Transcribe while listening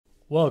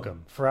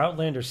Welcome for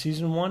Outlander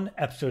Season 1,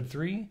 Episode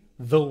 3,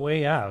 The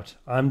Way Out.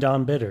 I'm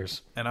Don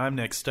Bitters. And I'm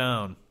Nick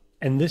Stone.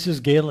 And this is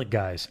Gaelic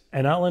Guys,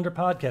 an Outlander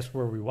podcast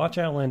where we watch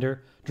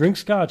Outlander, drink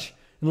scotch,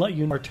 and let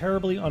you know our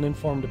terribly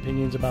uninformed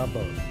opinions about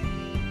both.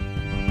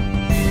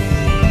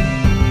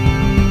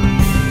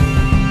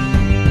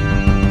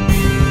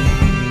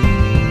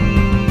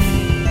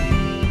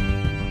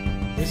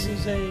 This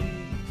is a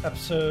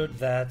episode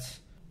that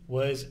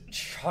was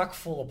chock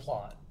full of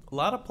plot. A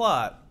lot of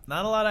plot.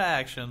 Not a lot of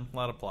action. A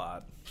lot of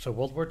plot. So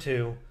World War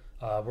II,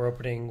 we're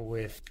opening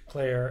with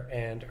Claire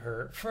and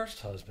her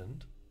first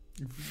husband,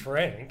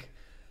 Frank.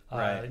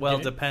 Right. Well,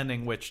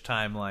 depending which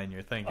timeline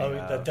you're thinking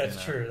of.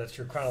 That's true. That's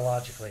true.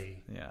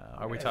 Chronologically. Yeah.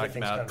 Are we talking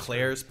about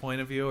Claire's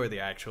point of view or the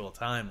actual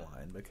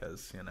timeline?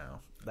 Because,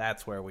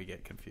 that's where we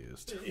get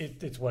confused.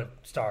 It's what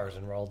stars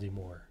and Raoul D.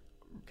 Moore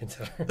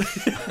consider.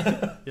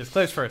 Yes,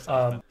 Claire's first.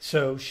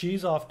 So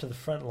she's off to the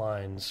front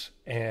lines,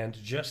 and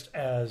just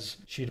as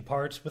she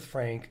departs with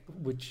Frank,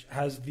 which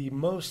has the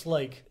most,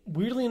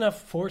 weirdly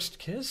enough, forced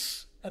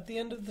kiss at the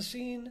end of the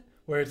scene,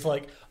 where it's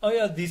like, oh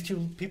yeah, these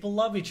two people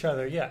love each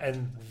other, yeah,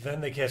 and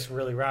then they kiss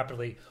really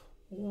rapidly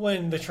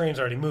when the train's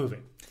already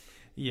moving.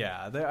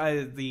 Yeah,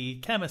 the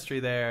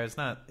chemistry there is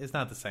not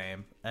the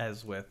same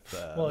as with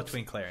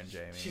between Claire and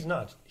Jamie. He's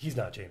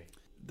not Jamie.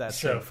 That's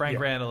true. Frank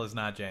Randall is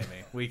not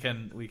Jamie. We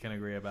can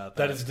agree about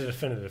that. That is the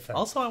definitive fact.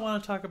 Also, I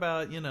want to talk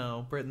about,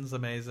 Britain's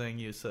amazing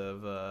use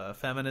of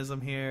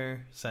feminism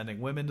here, sending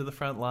women to the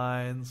front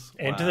lines.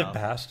 And to the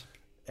past.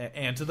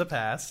 And to the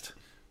past,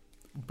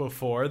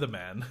 before the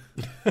men.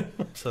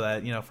 So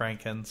that, Frank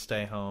can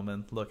stay home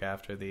and look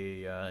after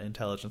the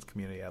intelligence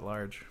community at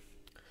large.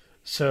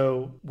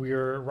 So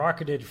we're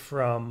rocketed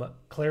from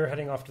Claire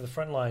heading off to the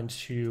front lines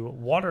to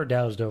water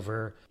doused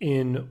over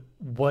in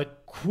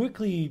what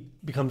quickly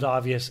becomes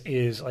obvious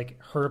is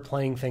her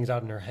playing things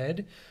out in her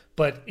head,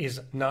 but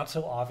is not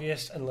so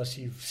obvious unless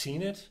you've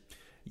seen it.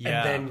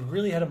 Yeah. And then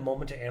really had a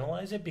moment to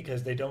analyze it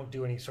because they don't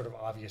do any sort of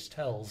obvious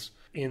tells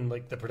in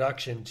the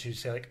production to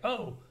say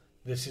oh,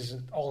 this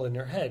isn't all in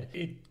her head.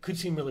 It could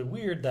seem really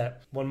weird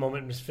that one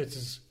moment Miss Fitz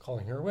is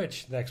calling her a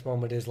witch. The next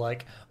moment is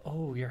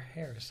oh, your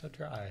hair is so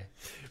dry.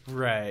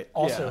 Right.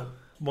 Also,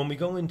 when we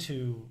go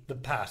into the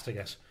past, I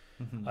guess.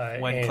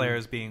 Mm-hmm. When Claire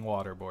is being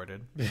waterboarded.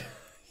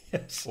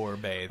 Yes. Or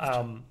bathed.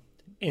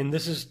 And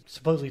this is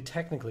supposedly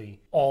technically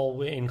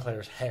all in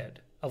Claire's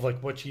head of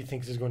what she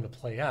thinks is going to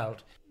play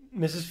out.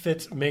 Mrs.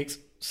 Fitz makes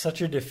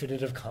such a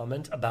definitive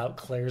comment about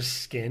Claire's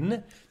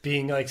skin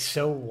being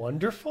so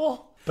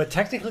wonderful. But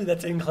technically,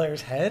 that's in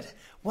Claire's head.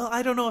 Well,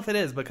 I don't know if it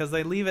is because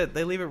they leave it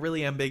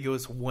really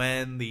ambiguous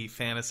when the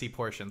fantasy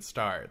portion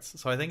starts.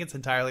 So I think it's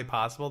entirely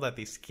possible that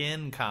the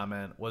skin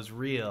comment was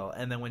real,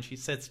 and then when she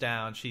sits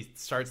down, she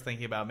starts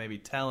thinking about maybe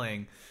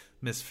telling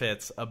Miss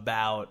Fitz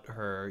about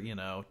her,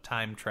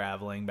 time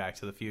traveling, Back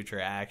to the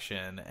Future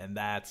action, and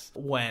that's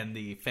when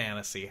the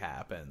fantasy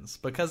happens.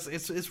 Because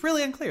it's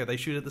really unclear. They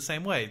shoot it the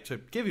same way to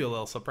give you a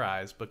little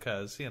surprise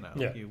because,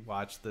 you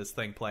watch this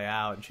thing play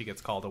out and she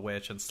gets called a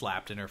witch and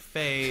slapped in her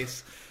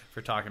face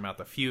for talking about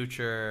the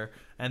future,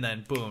 and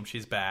then boom,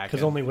 she's back.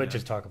 Because only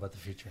witches talk about the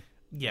future.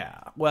 Yeah.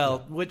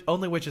 Well,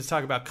 only witches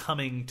talk about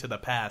coming to the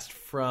past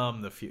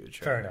from the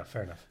future. Fair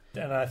enough.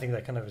 And I think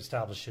that kind of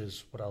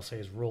establishes what I'll say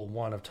is rule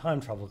one of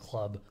Time Travel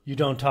Club. You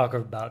don't talk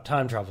about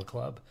Time Travel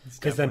Club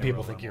because then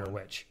people think you're a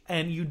witch.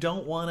 And you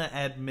don't want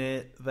to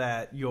admit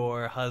that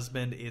your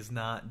husband is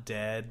not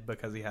dead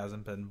because he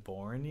hasn't been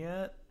born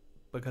yet.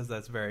 Because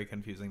that's very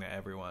confusing to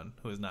everyone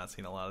who has not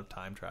seen a lot of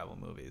time travel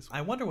movies.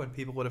 I wonder when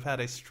people would have had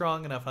a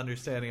strong enough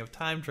understanding of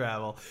time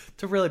travel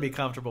to really be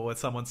comfortable with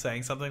someone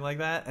saying something like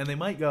that. And they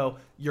might go,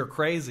 you're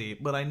crazy,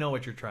 but I know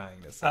what you're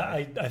trying to say.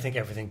 I think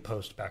everything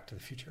post Back to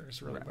the Future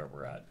is really where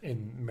we're at,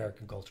 in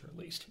American culture at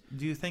least.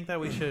 Do you think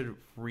that we should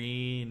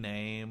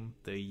rename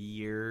the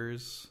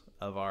years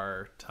of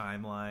our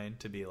timeline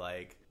to be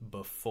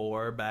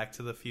before Back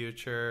to the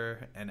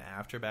Future and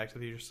after Back to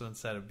the Future? So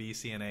instead of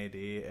BC and AD,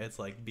 it's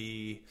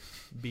B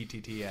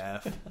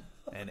BTTF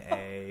and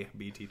A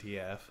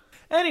BTTF.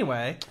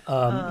 Anyway,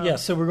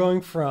 so we're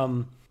going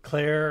from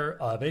Claire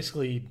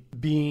basically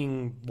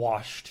being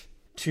washed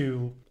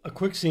to a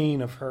quick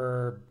scene of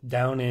her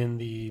down in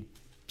the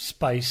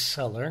spice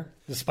cellar,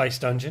 the spice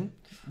dungeon,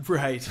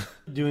 right,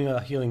 doing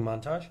a healing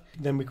montage.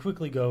 Then we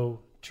quickly go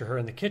to her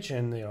in the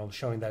kitchen,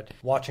 showing that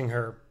watching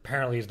her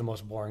apparently is the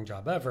most boring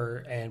job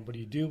ever. And what do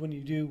you do when you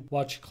do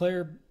watch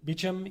Claire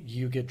Beecham?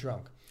 You get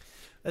drunk.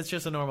 That's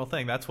just a normal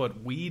thing. That's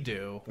what we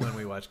do when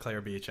we watch Claire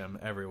Beecham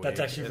every week.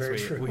 That's actually very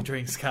true. We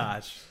drink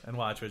scotch and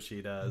watch what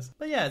she does.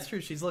 But yeah, it's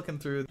true. She's looking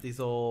through these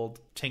old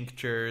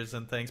tinctures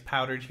and things.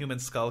 Powdered human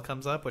skull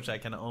comes up, which I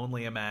can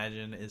only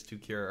imagine is to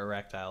cure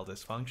erectile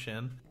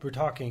dysfunction. We're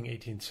talking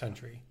 18th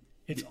century.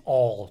 It's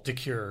all to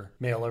cure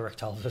male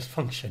erectile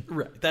dysfunction.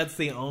 Right. That's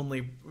the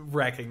only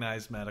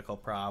recognized medical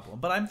problem.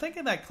 But I'm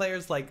thinking that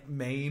Claire's like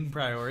main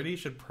priority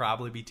should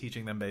probably be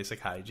teaching them basic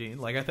hygiene.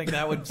 Like I think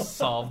that would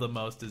solve the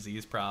most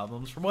disease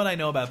problems from what I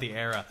know about the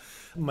era.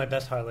 My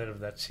best highlight of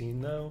that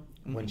scene, though,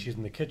 when she's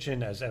in the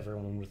kitchen, as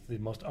everyone with the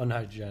most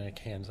unhygienic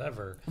hands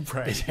ever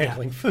is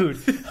handling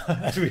food,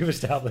 as we've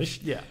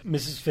established. Yeah.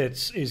 Mrs.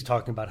 Fitz is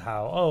talking about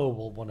how,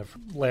 one of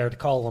Laird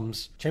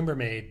Column's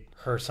chambermaid,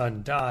 her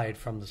son died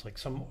from this, like,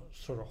 some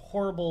sort of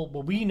horrible,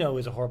 what we know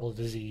is a horrible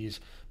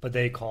disease, but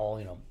they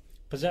call,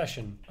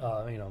 possession,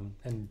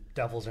 and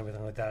devils and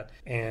everything like that.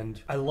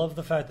 And I love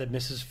the fact that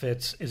Mrs.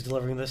 Fitz is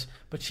delivering this,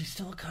 but she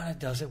still kind of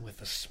does it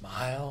with a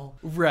smile.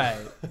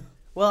 Right.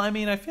 Well, I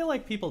mean, I feel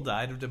like people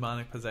died of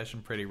demonic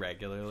possession pretty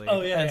regularly.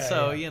 Oh, yeah. And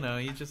so, yeah.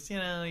 You just, you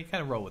kind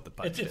of roll with the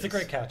punches. It's a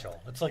great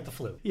catch-all. It's like the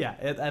flu. Yeah,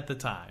 at the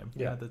time.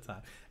 Yeah. At the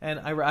time.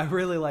 And I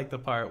really like the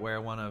part where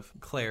one of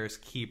Claire's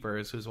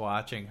keepers who's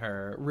watching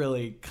her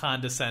really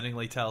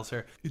condescendingly tells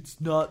her,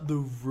 it's not the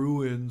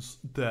ruins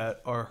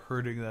that are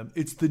hurting them.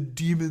 It's the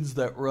demons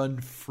that run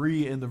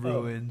free in the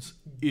ruins,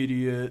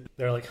 idiot.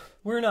 They're like,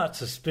 we're not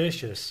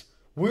suspicious.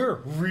 We're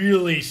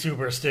really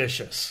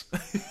superstitious.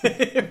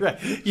 Right.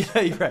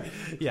 Yeah, you're right.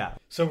 Yeah.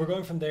 So we're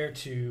going from there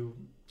to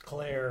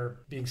Claire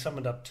being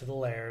summoned up to the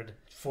Laird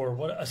for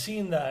a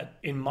scene that,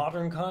 in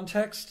modern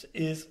context,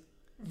 is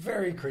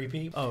very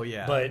creepy. Oh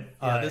yeah. But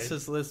this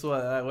is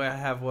what I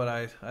have. What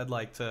I'd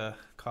like to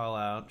call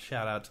out.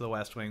 Shout out to the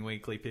West Wing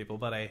Weekly people,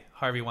 but a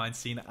Harvey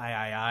Weinstein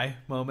I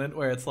moment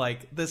where it's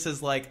like this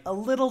is like a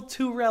little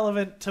too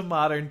relevant to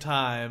modern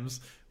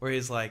times. Where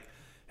he's like,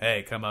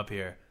 "Hey, come up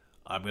here.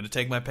 I'm going to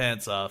take my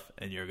pants off,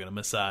 and you're going to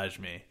massage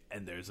me."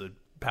 And there's a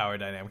power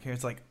dynamic here.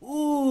 It's like,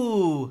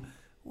 ooh,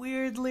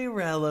 weirdly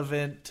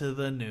relevant to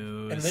the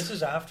news. And this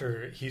is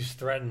after he's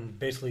threatened,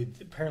 basically,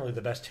 apparently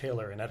the best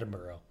tailor in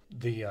Edinburgh.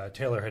 The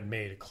tailor had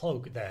made a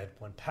cloak that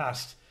went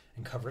past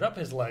and covered up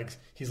his legs.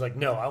 He's like,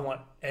 no, I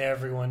want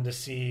everyone to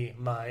see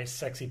my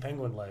sexy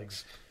penguin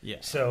legs. Yeah.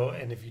 So,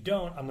 and if you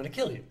don't, I'm going to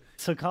kill you.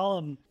 So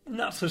Colum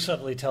not so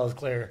subtly tells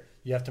Claire,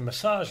 you have to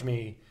massage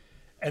me.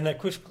 And that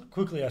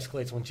quickly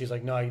escalates when she's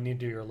like, no, you need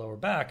to do your lower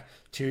back.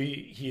 To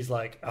he's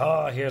like,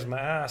 oh, here's my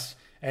ass.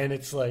 And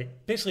it's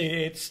like, basically,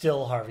 it's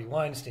still Harvey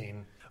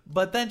Weinstein.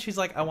 But then she's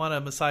like, I want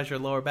to massage your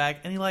lower back.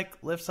 And he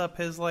like lifts up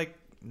his like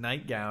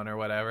nightgown or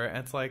whatever. And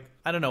it's like,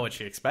 I don't know what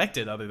she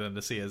expected other than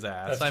to see his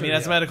ass. That's true,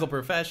 as a medical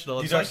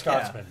professional, these it's are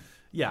like, Scotsmen.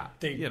 Yeah.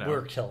 They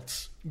wear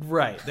kilts.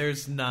 Right.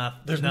 There's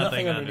nothing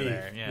underneath. under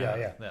there.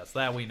 Yeah. Yes,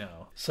 that we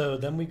know. So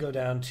then we go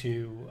down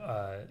to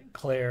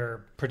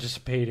Claire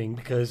participating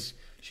because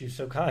she was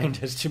so kind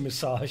as to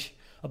massage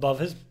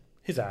above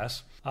his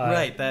ass.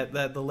 Right,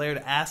 that the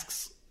Laird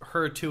asks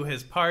her to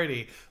his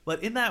party,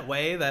 but in that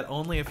way that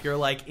only if you're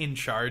like in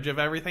charge of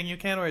everything you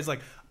can, or he's like,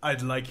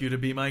 I'd like you to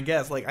be my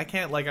guest. Like I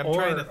can't, like I'm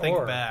trying to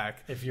think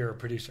back. If you're a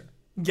producer.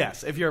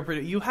 Yes, if you're a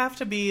producer. You have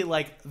to be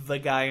like the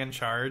guy in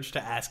charge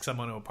to ask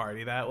someone to a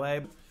party that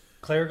way.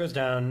 Claire goes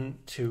down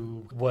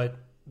to what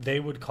they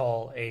would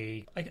call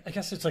I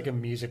guess it's like a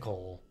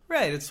musical.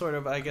 Right, it's sort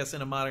of, I guess,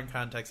 in a modern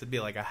context, it'd be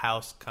like a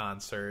house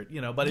concert,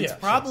 but it's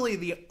probably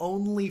the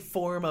only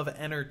form of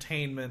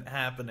entertainment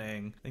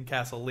happening in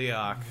Castle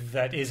Leoch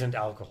that isn't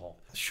alcohol.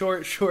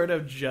 Short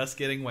of just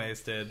getting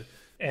wasted.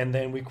 And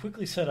then we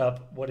quickly set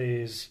up what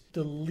is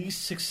the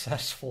least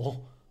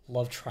successful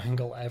love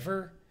triangle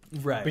ever.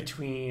 Right.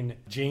 Between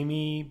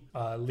Jamie,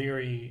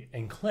 Leary,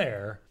 and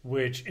Claire,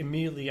 which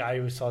immediately I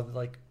always saw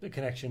like the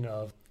connection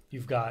of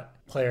you've got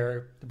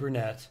Claire, the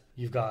brunette,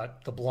 you've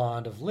got the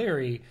blonde of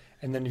Leary,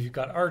 and then you've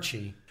got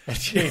Archie and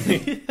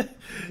Jamie.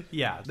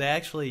 Yeah, they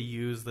actually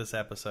use this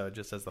episode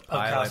just as the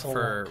pilot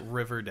for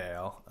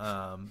Riverdale,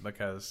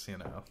 because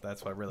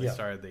that's what really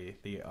started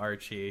the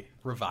Archie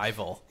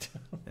revival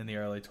in the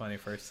early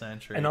 21st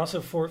century. And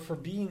also for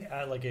being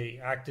at like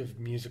a active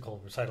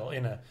musical recital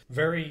in a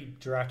very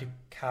dramatic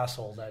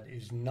castle that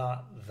is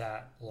not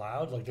that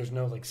loud, like there's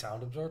no like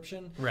sound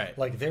absorption. Right.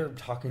 Like they're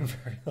talking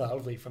very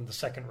loudly from the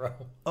second row.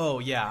 Oh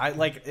yeah, I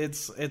like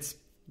it's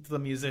the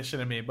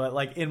musician in me, but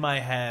like in my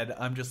head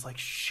I'm just like,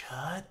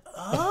 shut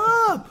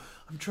up.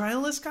 I'm trying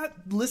to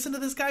listen to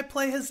this guy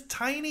play his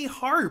tiny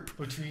harp.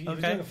 Which he was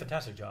doing a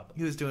fantastic job.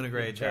 He was doing a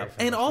great job.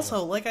 And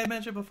also, like I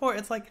mentioned before,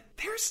 it's like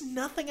there's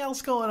nothing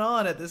else going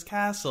on at this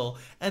castle.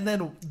 And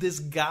then this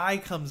guy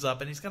comes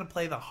up and he's going to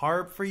play the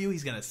harp for you.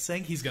 He's going to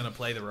sing. He's going to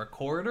play the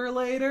recorder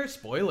later.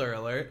 Spoiler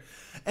alert.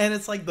 And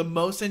it's like the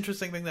most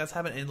interesting thing that's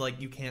happened. And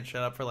like you can't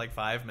shut up for like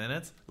 5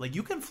 minutes. Like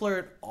you can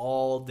flirt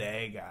all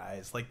day,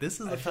 guys. Like this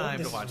is the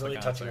time to watch the concert. Really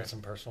touching on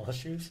some personal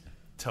issues.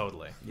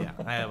 Totally, yeah.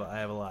 I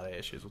have a lot of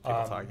issues with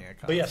people talking at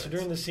concerts. But yeah, so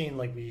during the scene,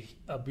 like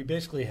we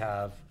basically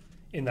have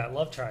in that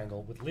love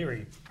triangle with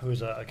Leary,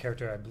 who's a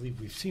character I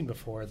believe we've seen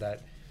before,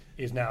 that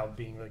is now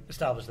being like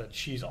established that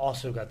she's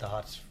also got the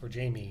hots for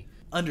Jamie.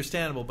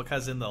 Understandable,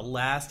 because in the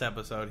last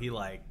episode he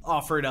like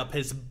offered up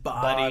his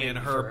body in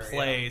her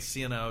place,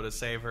 to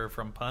save her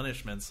from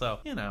punishment. So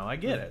I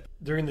get it.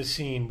 During the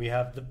scene, we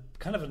have the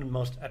kind of the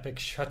most epic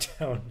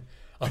shutdown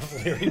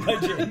of Leary by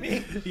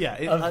Jamie.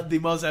 Yeah, the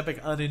most epic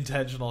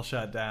unintentional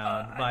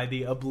shutdown by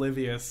the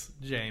oblivious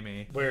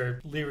Jamie.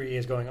 Where Leary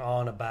is going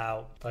on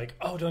about, like,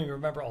 oh, don't you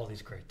remember all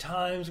these great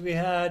times we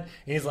had?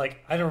 And he's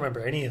like, I don't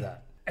remember any of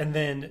that. And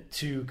then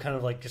to kind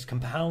of like just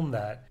compound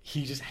that,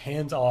 he just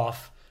hands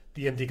off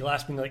the empty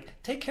glass, being like,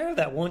 take care of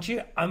that, won't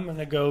you? I'm going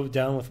to go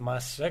down with my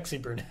sexy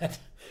brunette.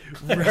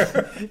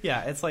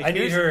 Yeah, it's like, I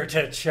need her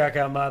to check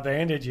out my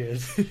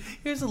bandages.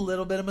 Here's a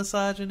little bit of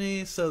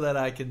misogyny so that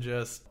I can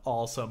just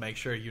also make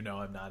sure you know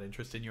I'm not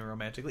interested in you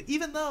romantically,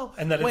 even though...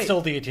 And that it's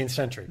still the 18th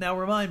century. Now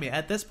remind me,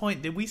 at this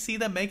point, did we see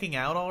them making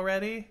out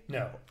already?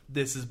 No.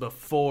 This is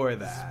before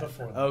that. This is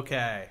before that.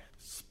 Okay.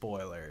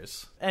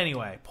 Spoilers.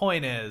 Anyway,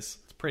 point is,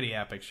 it's a pretty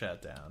epic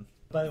shutdown.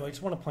 By the way, I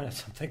just want to point out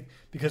something,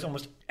 because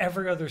almost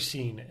every other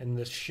scene in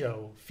this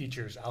show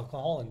features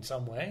alcohol in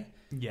some way.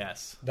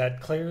 Yes. That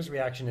Claire's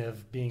reaction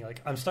of being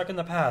like, I'm stuck in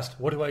the past,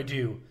 what do I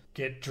do?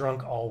 Get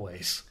drunk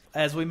always.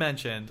 As we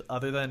mentioned,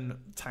 other than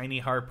tiny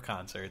harp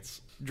concerts,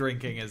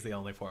 drinking is the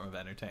only form of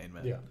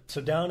entertainment. Yeah.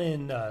 So down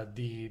in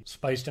the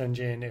Spice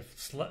Dungeon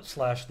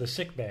slash the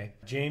sick bay,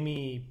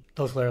 Jamie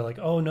tells Claire, like,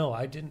 oh no,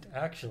 I didn't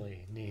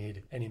actually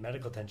need any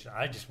medical attention.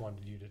 I just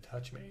wanted you to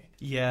touch me.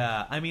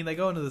 Yeah. I mean, they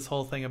go into this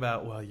whole thing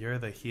about, well, you're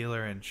the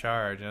healer in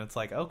charge. And it's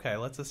like, okay,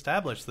 let's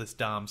establish this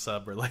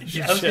Dom-sub relationship.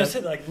 Yeah, I was going to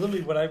say, like,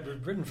 literally what I've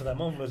written for that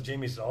moment was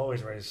Jamie's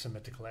always ready to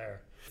submit to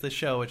Claire. The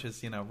show, which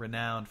is,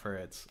 renowned for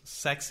its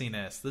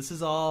sexiness. This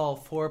is all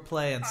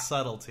foreplay and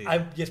subtlety.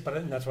 Yes,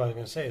 but that's what I was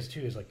going to say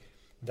is like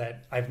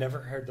that I've never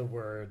heard the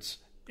words,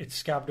 it's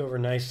scabbed over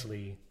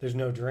nicely, there's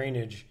no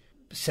drainage,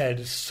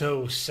 said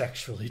so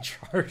sexually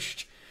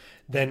charged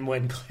than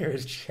when Claire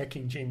is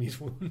checking Jamie's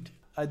wound.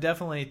 I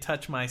definitely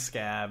touch my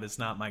scab is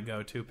not my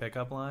go-to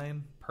pickup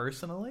line,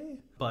 personally,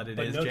 but it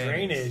is no Jamie's.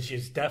 Drainage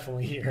is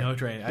definitely here. No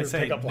drainage. I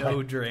say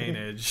no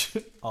drainage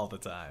all the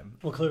time.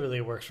 Well, clearly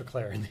it works for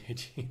Claire in the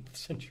 18th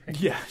century.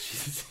 Yeah,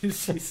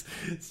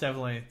 it's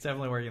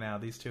definitely working out.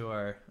 These two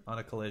are on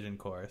a collision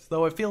course.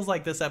 Though it feels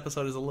like this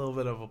episode is a little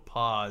bit of a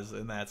pause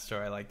in that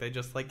story. Like, they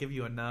just give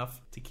you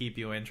enough to keep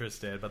you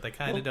interested, but they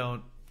kind of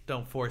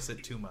don't force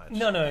it too much.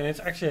 No, and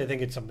it's actually, I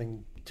think it's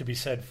something to be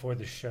said for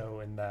the show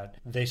in that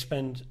they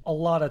spend a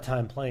lot of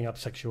time playing up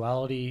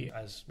sexuality.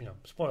 As,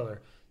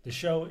 spoiler, the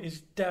show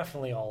is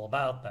definitely all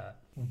about that.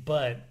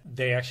 But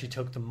they actually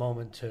took the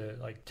moment to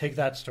take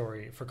that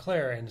story for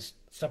Claire and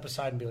step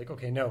aside and be like,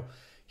 okay, no,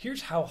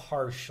 here's how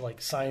harsh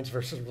science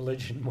versus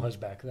religion was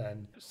back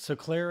then. So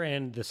Claire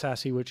and the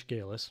sassy witch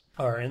Galus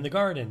are in the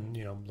garden,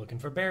 looking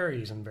for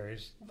berries and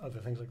various other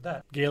things like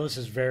that. Galus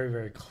is very,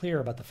 very clear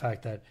about the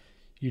fact that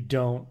you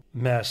don't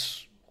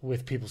mess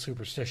with people's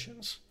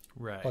superstitions.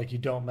 Right. You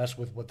don't mess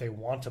with what they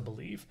want to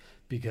believe,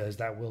 because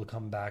that will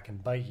come back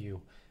and bite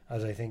you.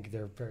 As I think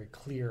they're very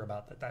clear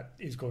about that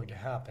is going to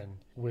happen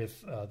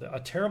with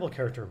a terrible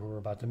character who we're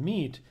about to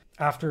meet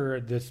after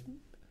this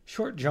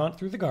short jaunt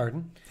through the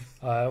garden.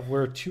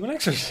 We're to an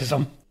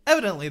exorcism.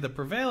 Evidently, the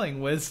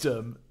prevailing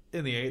wisdom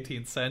in the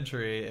 18th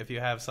century, if you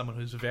have someone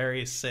who's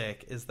very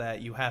sick, is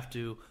that you have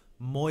to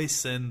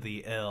moisten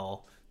the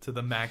ill to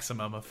the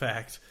maximum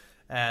effect.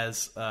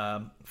 As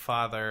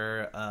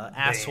Father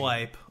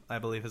Asswipe, I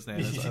believe his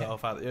name is. Yeah.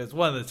 Father, it's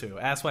one of the two,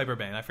 Asswipe or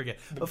Bane, I forget.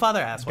 But Father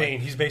Asswipe, Bane,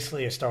 he's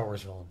basically a Star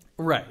Wars villain.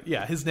 Right?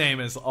 Yeah, his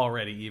name is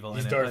already evil.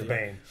 He's in Darth it,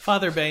 Bane.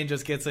 Father Bane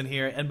just gets in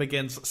here and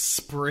begins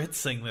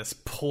spritzing this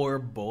poor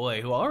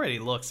boy who already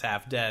looks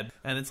half dead.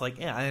 And it's like,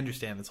 yeah, I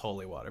understand it's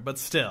holy water, but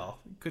still,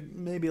 could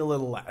maybe a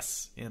little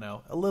less.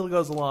 A little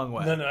goes a long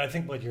way. No, I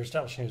think what you're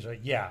establishing is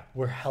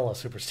we're hella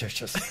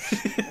superstitious.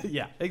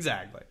 Yeah,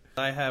 exactly.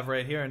 I have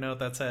right here a note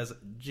that says,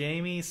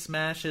 Jamie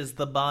smashes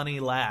the Bonnie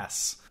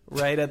Lass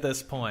right at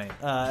this point.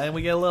 And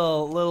we get a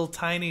little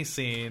tiny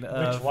scene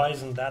of... Why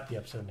isn't that the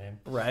episode name?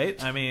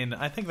 Right? I mean,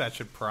 I think that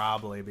should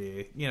probably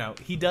be...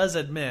 he does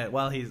admit,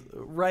 while he's...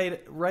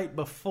 Right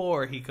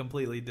before he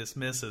completely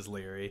dismisses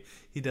Leary,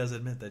 he does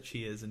admit that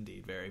she is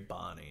indeed very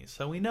Bonnie.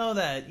 So we know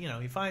that,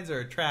 he finds her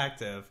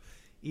attractive,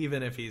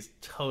 even if he's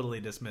totally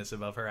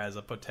dismissive of her as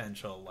a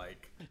potential,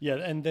 Yeah,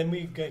 and then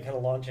we kind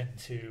of launch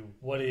into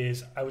what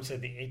is, I would say,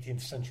 the 18th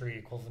century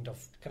equivalent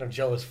of kind of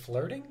jealous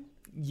flirting.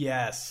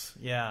 Yes,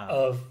 yeah.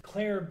 Of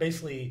Claire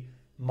basically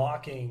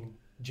mocking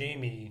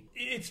Jamie.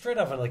 It's straight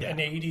off of an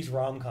 80s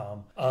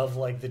rom-com of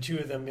the two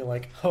of them being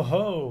like, ho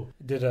ho,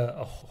 did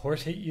a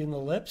horse hit you in the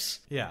lips?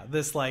 Yeah,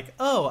 this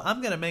oh,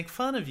 I'm going to make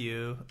fun of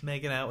you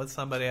making out with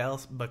somebody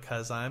else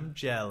because I'm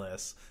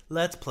jealous.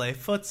 Let's play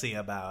footsie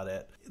about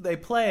it. They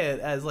play it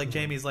as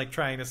Jamie's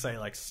trying to say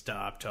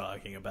stop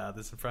talking about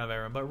this in front of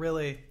everyone, but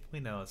really we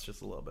know it's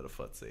just a little bit of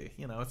footsie.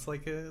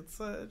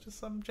 It's just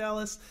some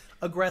jealous,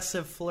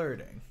 aggressive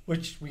flirting.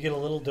 Which we get a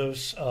little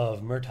dose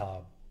of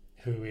Murtaugh,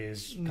 who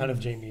is kind of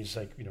Jamie's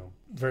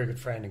very good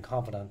friend and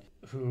confidant,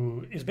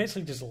 who is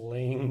basically just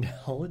laying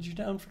knowledge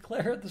down for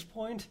Claire at this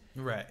point.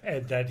 Right.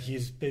 And that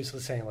he's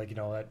basically saying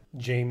that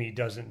Jamie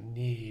doesn't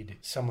need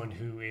someone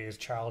who is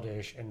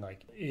childish and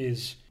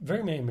is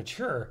very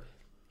mature.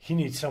 He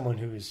needs someone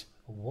who is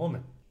a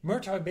woman.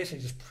 Murtaugh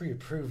basically just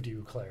pre-approved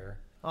you, Claire,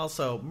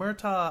 Also,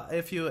 Murtaugh,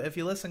 if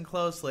you listen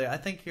closely, I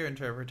think your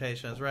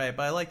interpretation is right,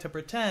 but I like to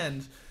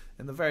pretend,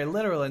 in the very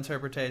literal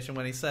interpretation,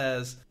 when he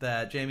says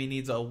that Jamie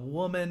needs a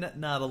woman,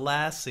 not a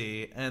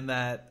lassie, and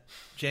that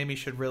Jamie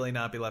should really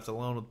not be left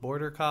alone with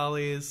border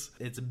collies.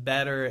 It's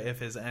better if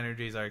his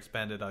energies are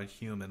expended on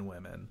human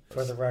women.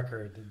 For the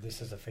record,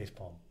 this is a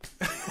facepalm.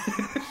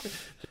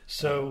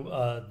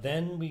 So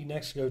then we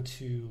next go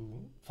to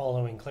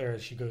following Claire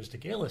as she goes to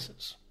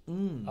Gaelus's.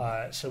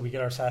 So we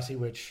get our sassy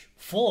witch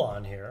full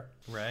on here.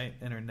 Right,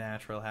 in her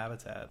natural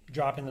habitat.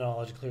 Dropping the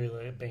knowledge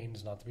clearly that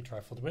Bane's not to be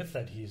trifled with,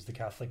 that he's the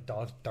Catholic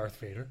Darth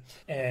Vader.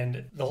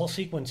 And the whole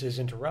sequence is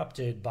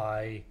interrupted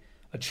by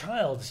a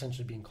child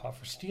essentially being caught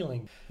for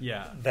stealing.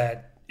 Yeah.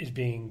 That is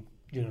being,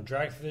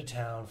 dragged through the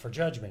town for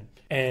judgment.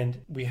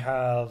 And we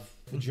have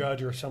the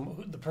judge or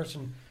the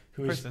person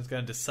who is... person's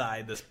going to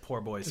decide this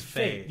poor boy's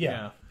fate.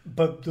 Yeah.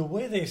 But the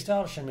way they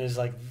establish him is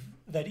like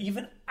that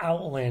even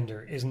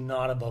Outlander is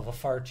not above a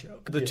fart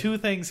joke. The two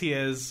things he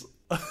is,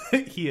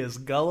 he is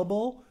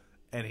gullible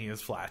and he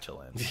is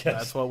flatulent. Yes.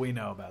 That's what we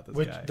know about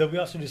this guy. That we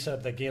also just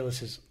said that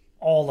Galus is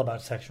all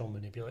about sexual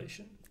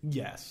manipulation.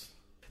 Yes.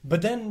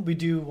 But then we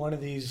do one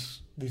of these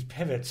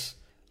pivots.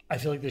 I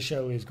feel like the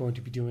show is going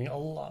to be doing a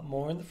lot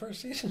more in the first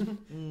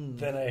season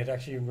than I had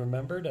actually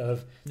remembered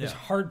of this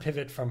hard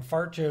pivot from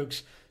fart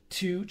jokes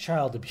to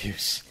child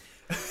abuse.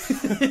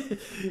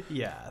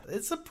 Yeah,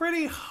 it's a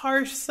pretty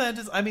harsh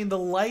sentence. I mean, the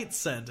light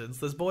sentence.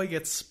 This boy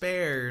gets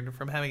spared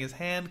from having his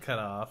hand cut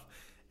off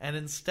and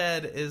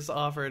instead is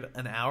offered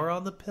an hour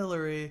on the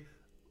pillory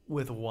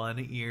with one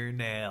ear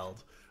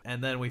nailed.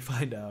 And then we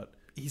find out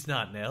he's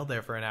not nailed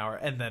there for an hour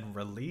and then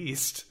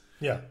released.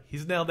 Yeah.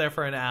 He's nailed there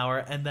for an hour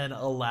and then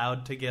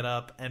allowed to get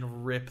up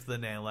and rip the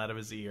nail out of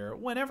his ear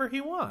whenever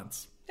he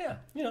wants. Yeah,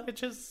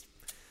 Which is...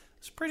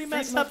 it's a pretty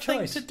messed up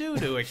thing to do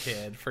to a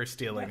kid for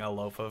stealing a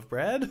loaf of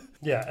bread.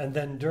 Yeah, and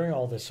then during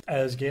all this,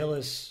 as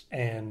Galus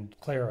and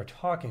Claire are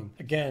talking,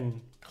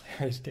 again,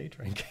 Claire is day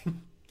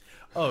drinking.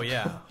 Oh,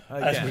 yeah.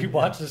 As we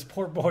watch this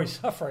poor boy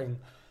suffering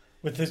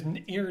with his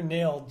ear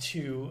nailed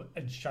to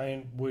a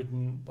giant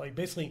wooden,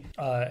 basically,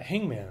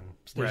 hangman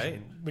station,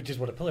 right. Which is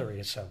what a pillory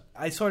is, so.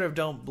 I sort of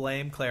don't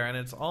blame Claire, and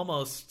it's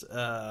almost,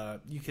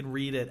 you can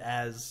read it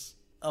as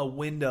a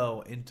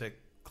window into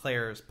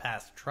Claire's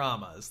past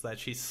traumas that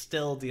she's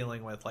still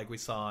dealing with, like we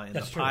saw in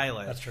the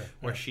pilot. That's true.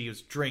 Where she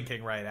was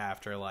drinking right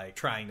after,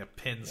 trying to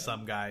pin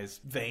some guy's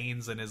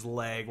veins in his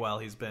leg while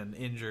he's been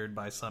injured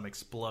by some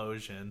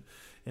explosion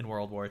in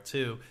World War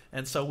II.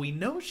 And so we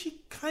know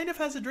she kind of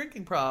has a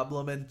drinking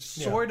problem and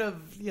sort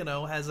of,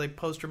 has a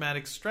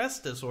post-traumatic stress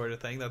disorder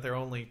thing that they're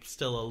only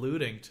still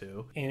alluding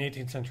to. In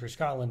 18th century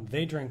Scotland,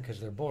 they drink because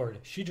they're bored.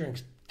 She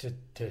drinks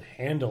to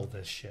handle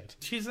this shit.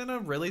 She's in a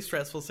really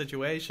stressful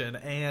situation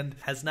and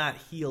has not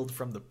healed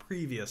from the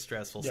previous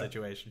stressful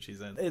situation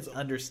she's in. It's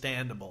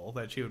understandable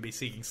that she would be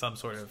seeking some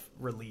sort of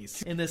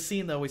release. In this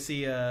scene, though, we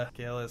see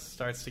Galus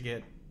starts to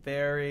get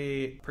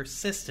very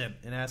persistent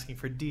in asking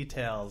for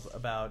details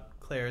about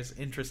Claire's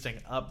interesting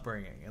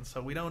upbringing. And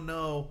so we don't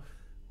know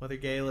whether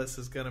Galus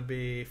is going to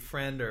be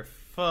friend or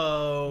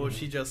foe.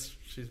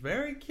 She's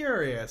very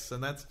curious,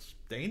 and that's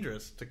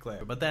dangerous to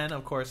Claire. But then,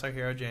 of course, our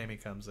hero Jamie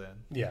comes in.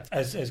 Yeah.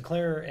 As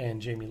Claire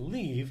and Jamie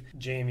leave,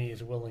 Jamie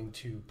is willing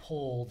to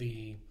pull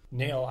the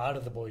nail out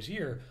of the boy's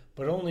ear,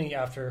 but only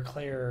after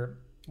Claire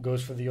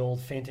goes for the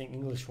old fainting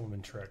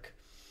Englishwoman trick.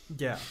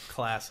 Yeah,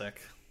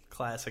 classic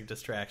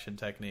distraction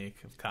technique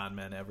of con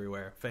men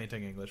everywhere.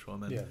 Fainting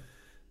Englishwoman. Yeah.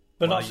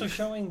 But also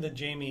showing that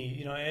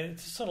Jamie,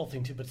 it's a subtle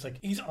thing too, but it's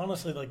he's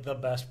honestly the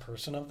best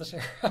person of this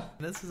era.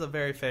 This is a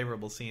very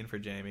favorable scene for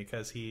Jamie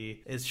because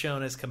he is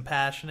shown as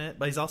compassionate,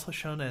 but he's also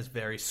shown as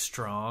very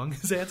strong.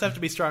 His hands have to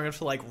be strong enough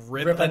to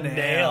rip a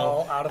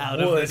nail out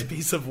of this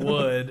piece of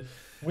wood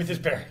with his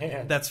bare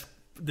hand. That's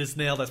this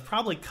nail that's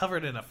probably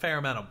covered in a fair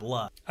amount of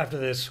blood. After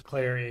this,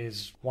 Claire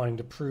is wanting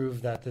to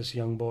prove that this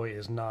young boy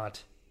is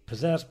not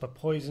possessed but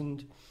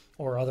poisoned,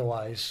 or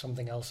otherwise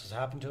something else has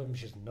happened to him.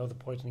 She doesn't know the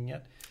poisoning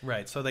yet.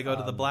 Right, so they go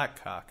to the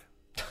Black Cock.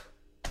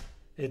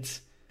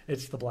 It's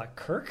the Black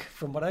Kirk,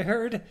 from what I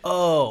heard.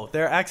 Oh,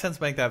 their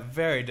accents make that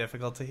very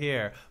difficult to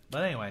hear.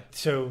 But anyway.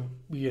 So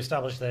we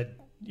established that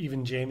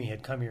even Jamie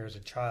had come here as a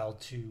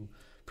child to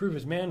prove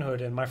his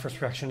manhood, and my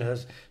first reaction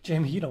is,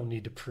 Jamie, you don't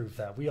need to prove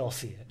that. We all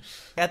see it.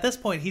 At this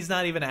point, he's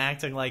not even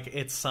acting like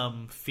it's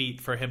some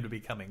feat for him to be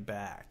coming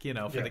back.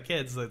 For the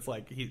kids, it's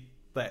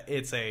but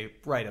it's a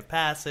rite of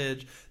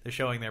passage. They're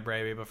showing their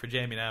bravery. But for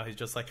Jamie now, he's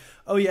just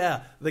oh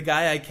yeah, the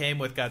guy I came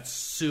with got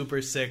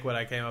super sick when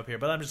I came up here,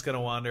 but I'm just going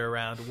to wander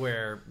around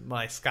where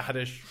my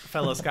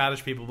fellow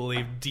Scottish people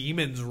believe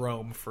demons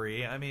roam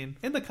free. I mean,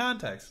 in the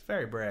context,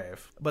 very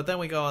brave. But then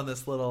we go on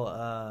this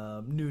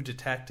little New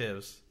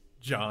Detectives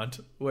jaunt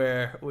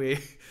where we're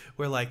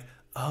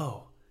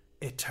oh,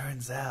 it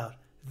turns out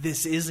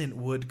this isn't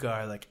wood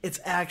garlic. It's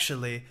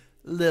actually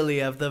lily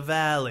of the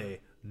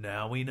valley.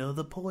 Now we know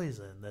the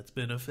poison that's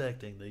been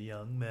affecting the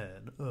young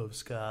men of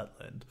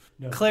Scotland.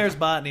 No. Claire's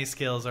botany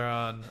skills are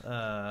on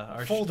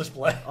full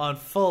display. On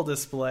full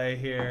display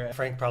here.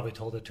 Frank probably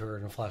told it to her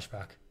in a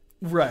flashback.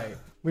 Right.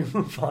 We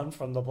move on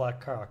from the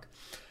Black Cock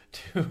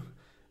to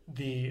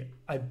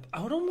I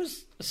would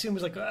almost assume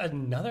it's like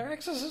another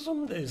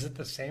exorcism. Is it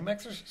the same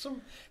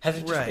exorcism? Has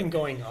it just been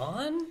going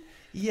on?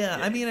 Yeah,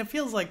 I mean, it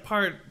feels like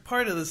part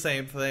of the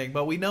same thing,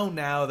 but we know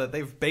now that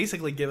they've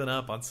basically given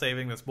up on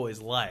saving this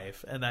boy's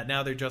life, and that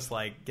now they're just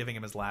like giving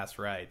him his last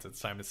rites. It's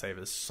time to save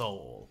his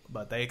soul,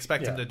 but they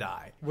expect him to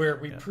die. Where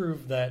we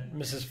prove that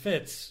Mrs.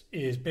 Fitz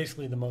is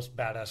basically the most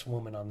badass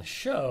woman on the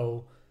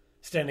show,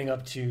 standing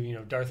up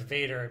to Darth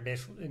Vader and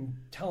basically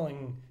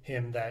telling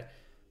him that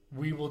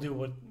we will do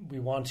what we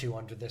want to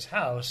under this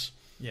house.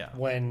 Yeah.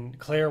 When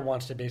Claire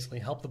wants to basically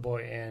help the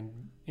boy,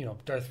 and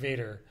Darth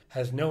Vader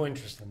has no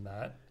interest in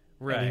that.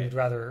 Right. And he would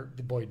rather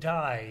the boy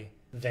die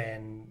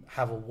than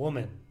have a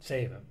woman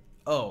save him.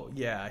 Oh,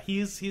 yeah.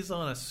 He's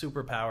on a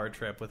superpower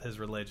trip with his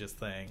religious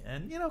thing.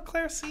 And,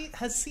 Claire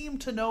has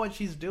seemed to know what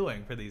she's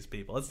doing for these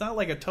people. It's not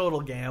like a total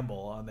gamble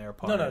on their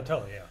part. No,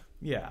 totally, yeah.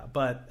 Yeah,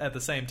 but at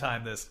the same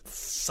time, this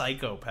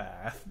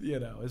psychopath,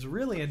 is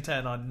really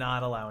intent on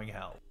not allowing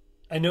help.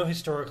 I know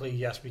historically,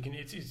 yes, we can.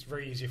 It's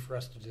very easy for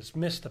us to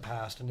dismiss the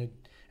past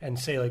and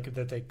say like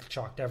that they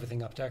chalked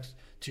everything up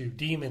to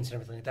demons and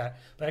everything like that.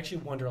 But I actually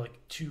wonder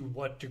to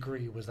what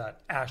degree was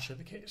that actually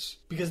the case?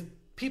 Because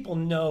people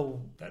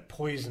know that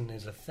poison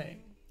is a thing.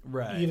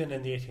 Right. Even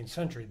in the 18th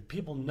century,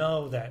 people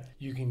know that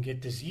you can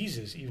get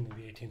diseases even in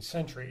the 18th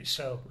century.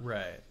 So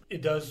right.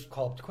 It does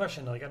call up the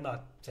question. I'm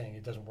not saying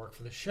it doesn't work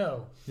for the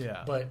show.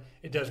 Yeah. But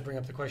it does bring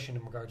up the question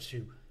in regards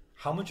to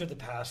how much of the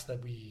past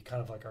that we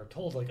kind of are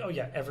told, oh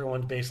yeah,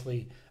 everyone's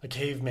basically a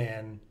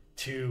caveman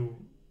to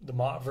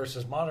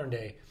versus modern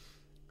day,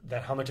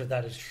 that how much of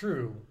that is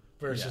true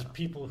versus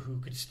people who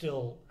could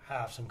still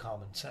have some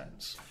common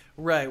sense.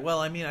 Right. Well,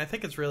 I mean, I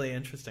think it's really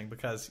interesting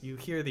because you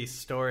hear these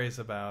stories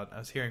about, I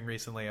was hearing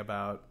recently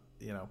about,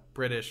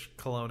 British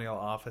colonial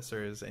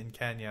officers in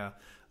Kenya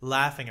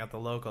laughing at the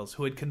locals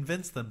who had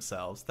convinced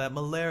themselves that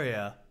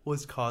malaria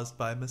was caused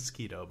by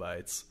mosquito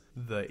bites.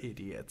 The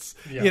idiots.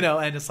 Yeah.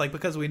 And it's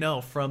because we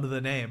know from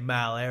the name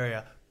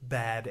malaria,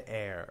 bad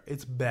air.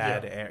 It's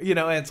bad air.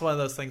 And it's one of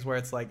those things where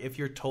it's if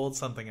you're told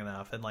something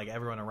enough and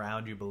everyone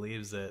around you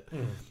believes it,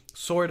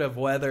 sort of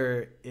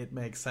whether it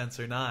makes sense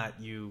or not,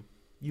 you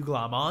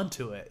glom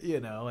onto it,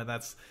 and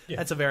that's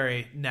a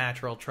very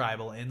natural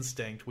tribal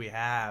instinct we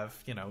have,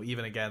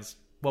 even against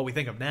what we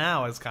think of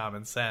now as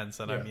common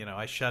sense. And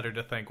I shudder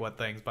to think what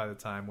things by the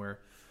time we're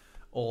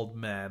old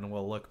men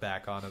will look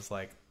back on as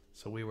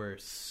so we were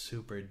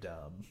super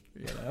dumb,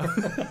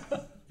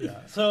 Yeah.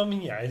 So,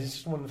 it's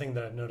just one thing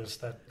that I've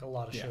noticed that a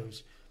lot of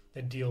shows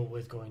that deal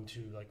with going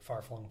to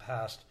far-flung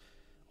past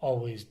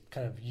always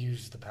kind of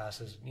use the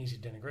past as an easy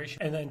denigration.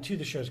 And then to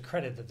the show's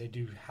credit that they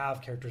do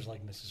have characters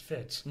like Mrs.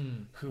 Fitz,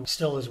 who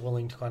still is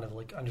willing to kind of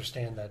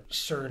understand that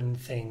certain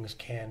things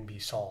can be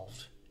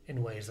solved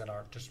in ways that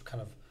aren't just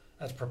kind of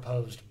as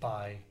proposed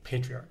by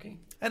patriarchy.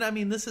 And I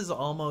mean, this is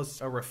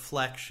almost a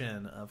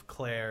reflection of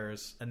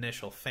Claire's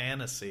initial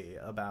fantasy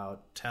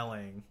about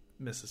telling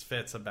Mrs.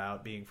 Fitz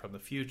about being from the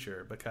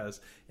future,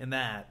 because in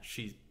that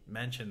she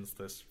mentions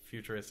this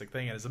futuristic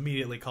thing and is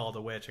immediately called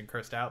a witch and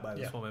cursed out by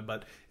this woman.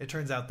 But it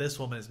turns out this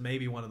woman is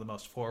maybe one of the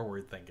most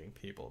forward-thinking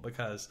people,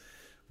 because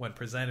when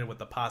presented with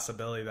the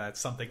possibility that it's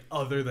something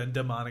other than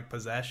demonic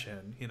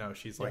possession,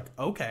 she's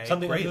okay,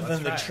 something great, other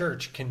than the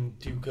church can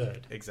do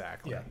good.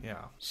 Exactly.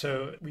 Yeah.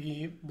 So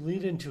we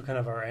lead into kind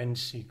of our end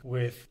sequence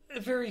with a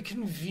very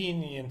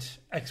convenient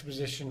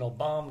expositional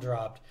bomb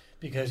dropped,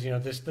 because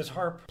this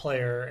harp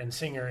player and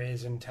singer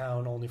is in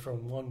town only for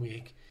 1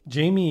 week.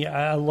 Jamie,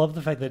 I love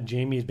the fact that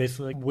Jamie is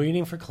basically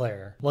waiting for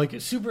Claire,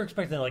 super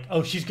expecting,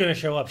 oh, she's gonna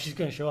show up,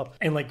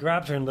 and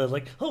grabs her and oh,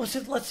 let's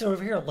sit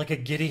over here, like a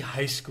giddy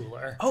high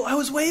schooler. Oh, I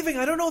was waving.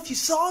 I don't know if you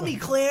saw me,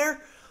 Claire,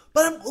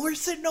 but we're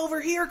sitting over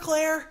here,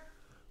 Claire.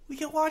 We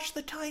can watch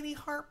the tiny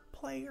harp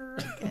player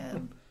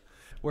again.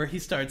 Where he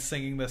starts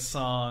singing this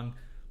song.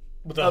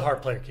 But the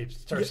harp player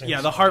starts singing.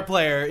 Yeah, the harp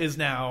player is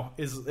now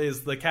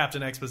is the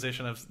Captain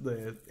Exposition of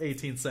the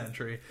 18th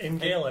century in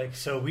Gaelic,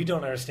 so we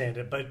don't understand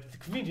it. But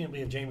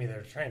conveniently, of Jamie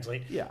there to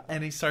translate. Yeah,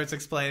 and he starts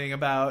explaining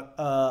about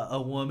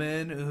a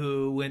woman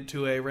who went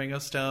to a ring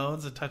of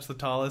stones and touched the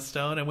tallest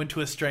stone, and went to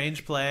a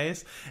strange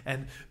place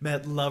and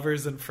met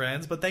lovers and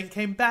friends, but then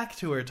came back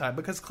to her time,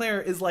 because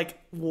Claire is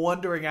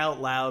wondering out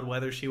loud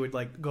whether she would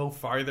go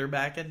farther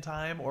back in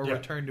time or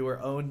return to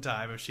her own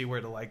time if she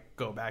were to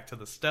go back to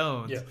the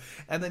stones.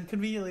 And then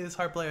conveniently this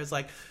harp player is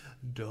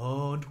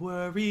don't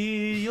worry,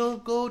 you'll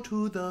go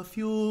to the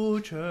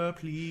future,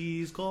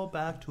 please go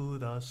back to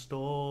the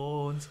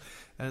stones.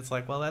 And it's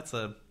well, that's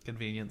a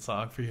convenient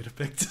song for you to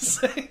pick to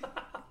sing.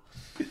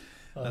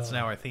 That's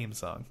now our theme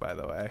song, by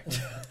the way.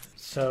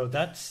 So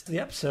that's the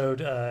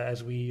episode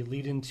as we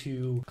lead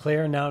into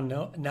Claire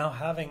now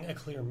having a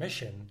clear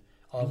mission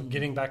of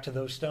getting back to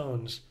those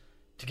stones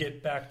to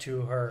get back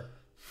to her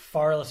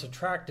far less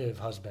attractive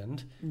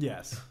husband.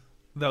 Yes.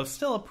 Though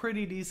still a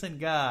pretty decent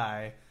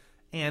guy,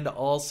 And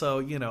also,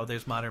 you know,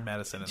 there's modern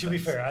medicine. And to be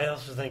fair, I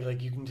also think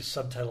like you can just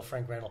subtitle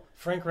Frank Randall.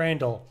 Frank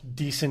Randall,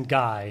 decent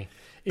guy,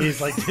 is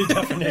like the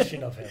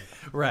definition of him.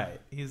 Right.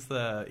 He's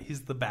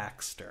the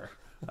Baxter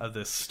of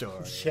this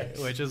story, Yes.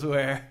 which is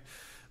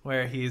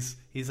where he's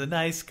a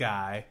nice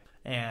guy,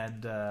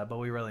 and but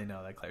we really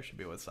know that Claire should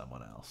be with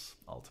someone else.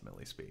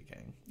 Ultimately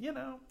speaking, you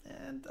know,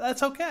 and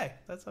that's okay.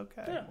 That's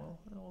okay. Yeah.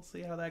 We'll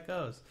see how that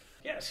goes.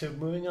 Yeah. So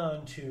moving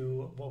on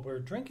to what we're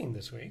drinking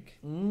this week.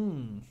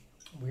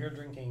 We are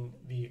drinking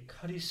the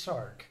Cutty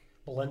Sark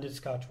blended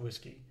Scotch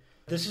whiskey.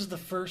 This is the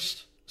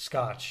first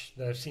Scotch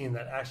that I've seen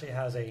that actually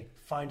has a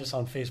 "Find us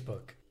on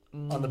Facebook"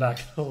 on the back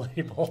of the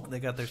label. They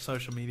got their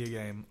social media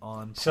game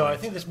on. So I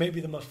point. think this may be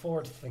the most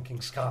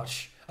forward-thinking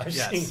Scotch I've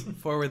seen.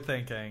 Forward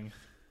thinking,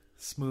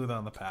 smooth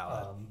on the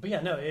palate. But yeah,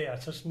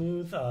 it's so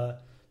smooth. It's a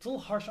little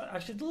harsh.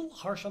 Actually, it's a little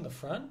harsh on the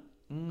front,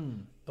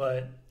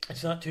 but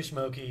it's not too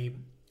smoky,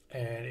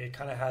 and it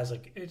kind of has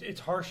like it's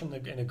harsh in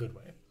a good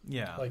way.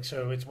 Yeah. Like,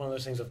 so it's one of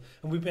those things of,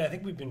 and I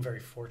think we've been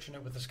very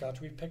fortunate with the Scotch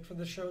we've picked for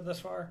this show thus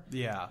far.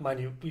 Yeah. Mind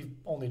you, we've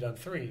only done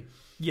 3.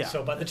 Yeah.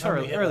 So by the It's time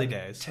we hit early like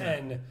days,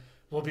 10,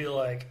 we'll be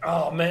like,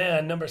 oh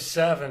man, number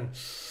 7.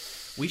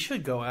 We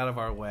should go out of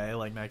our way,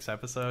 like next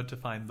episode, to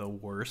find the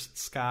worst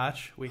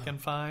Scotch we can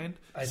find,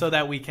 so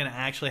that we can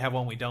actually have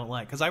one we don't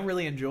like. Because I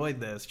really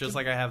enjoyed this, just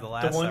like I have the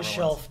last. The one several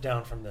shelf ones.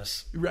 down from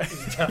this, Right?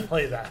 is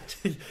definitely that.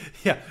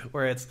 Yeah,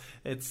 where it's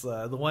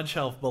the one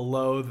shelf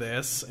below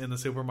this in the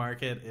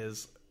supermarket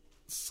is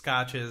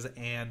scotches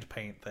and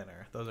paint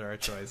thinner. Those are our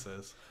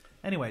choices.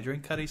 Anyway,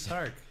 drink Cutty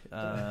Sark.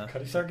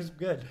 Cutty Sark is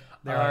good.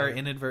 There are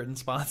inadvertent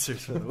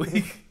sponsors for the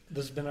week.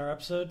 This has been our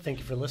episode. Thank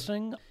you for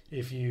listening.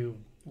 If you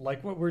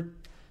like what we're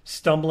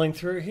stumbling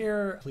through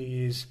here,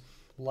 please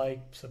like,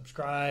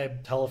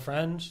 subscribe, tell a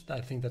friend.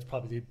 I think that's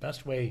probably the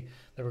best way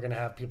that we're going to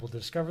have people to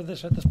discover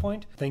this at this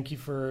point. Thank you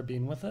for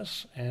being with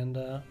us, and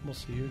we'll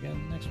see you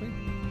again next week.